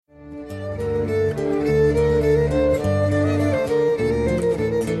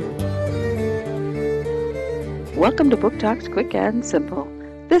Welcome to Book Talks Quick and Simple.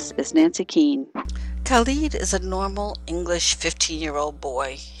 This is Nancy Keene. Khalid is a normal English 15-year-old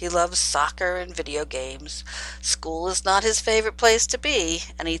boy. He loves soccer and video games. School is not his favorite place to be,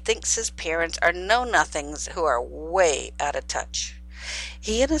 and he thinks his parents are know-nothings who are way out of touch.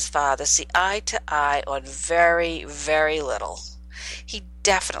 He and his father see eye to eye on very, very little. He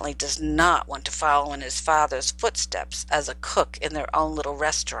definitely does not want to follow in his father's footsteps as a cook in their own little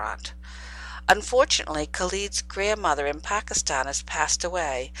restaurant. Unfortunately, Khalid's grandmother in Pakistan has passed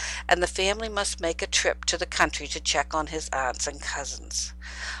away, and the family must make a trip to the country to check on his aunts and cousins.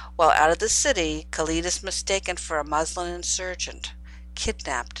 While out of the city, Khalid is mistaken for a Muslim insurgent,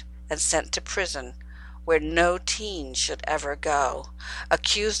 kidnapped and sent to prison, where no teen should ever go,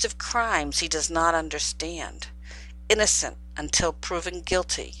 accused of crimes he does not understand. Innocent until proven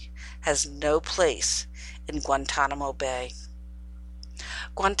guilty, has no place in Guantanamo Bay.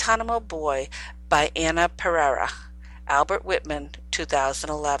 Guantanamo Boy by Anna Preller, Albert Whitman,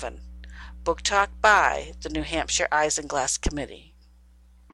 2011. Book Talk by the New Hampshire Isinglass Committee.